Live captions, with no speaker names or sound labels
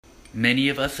Many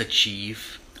of us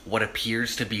achieve what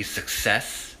appears to be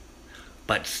success,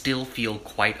 but still feel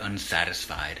quite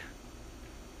unsatisfied.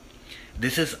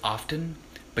 This is often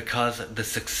because the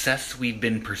success we've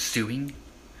been pursuing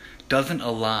doesn't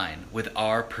align with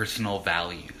our personal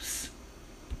values.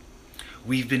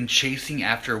 We've been chasing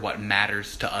after what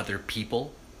matters to other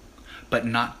people, but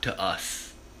not to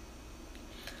us.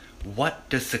 What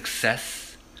does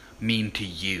success mean to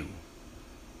you?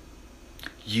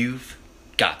 You've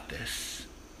got this.